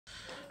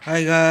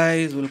Hi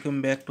guys,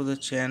 welcome back to the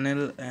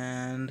channel.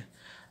 And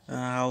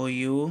how are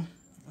you?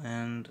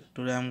 And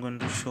today I'm going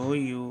to show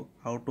you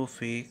how to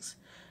fix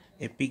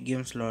Epic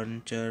Games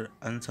Launcher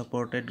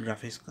unsupported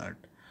graphics card.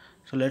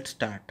 So let's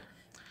start.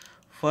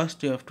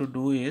 First you have to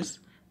do is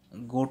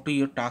go to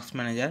your task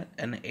manager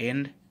and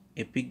end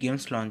Epic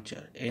Games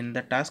Launcher. End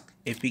the task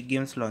Epic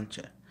Games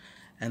Launcher,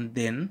 and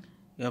then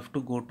you have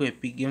to go to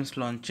Epic Games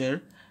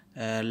Launcher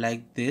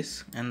like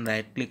this and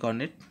right click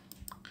on it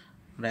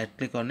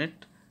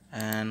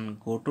and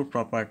go to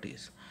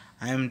properties.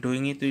 I am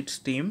doing it with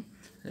Steam.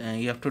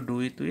 You have to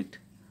do it with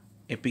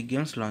Epic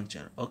Games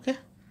Launcher. Okay,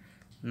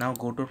 now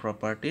go to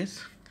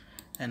properties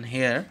and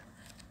here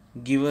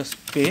give a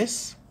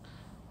space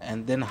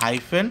and then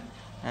hyphen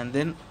and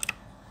then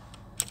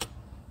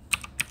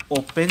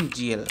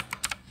opengl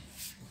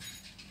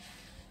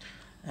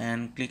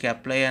and click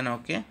apply and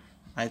OK.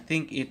 I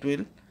think it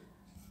will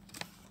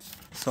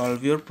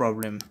solve your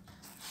problem.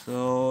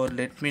 So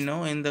let me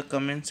know in the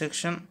comment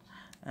section,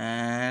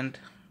 and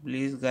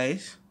please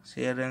guys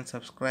share and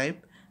subscribe,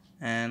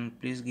 and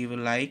please give a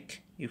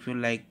like if you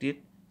liked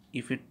it,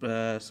 if it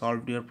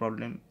solved your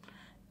problem.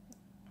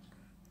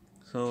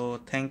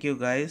 So thank you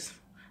guys,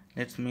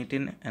 let's meet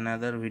in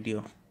another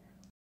video.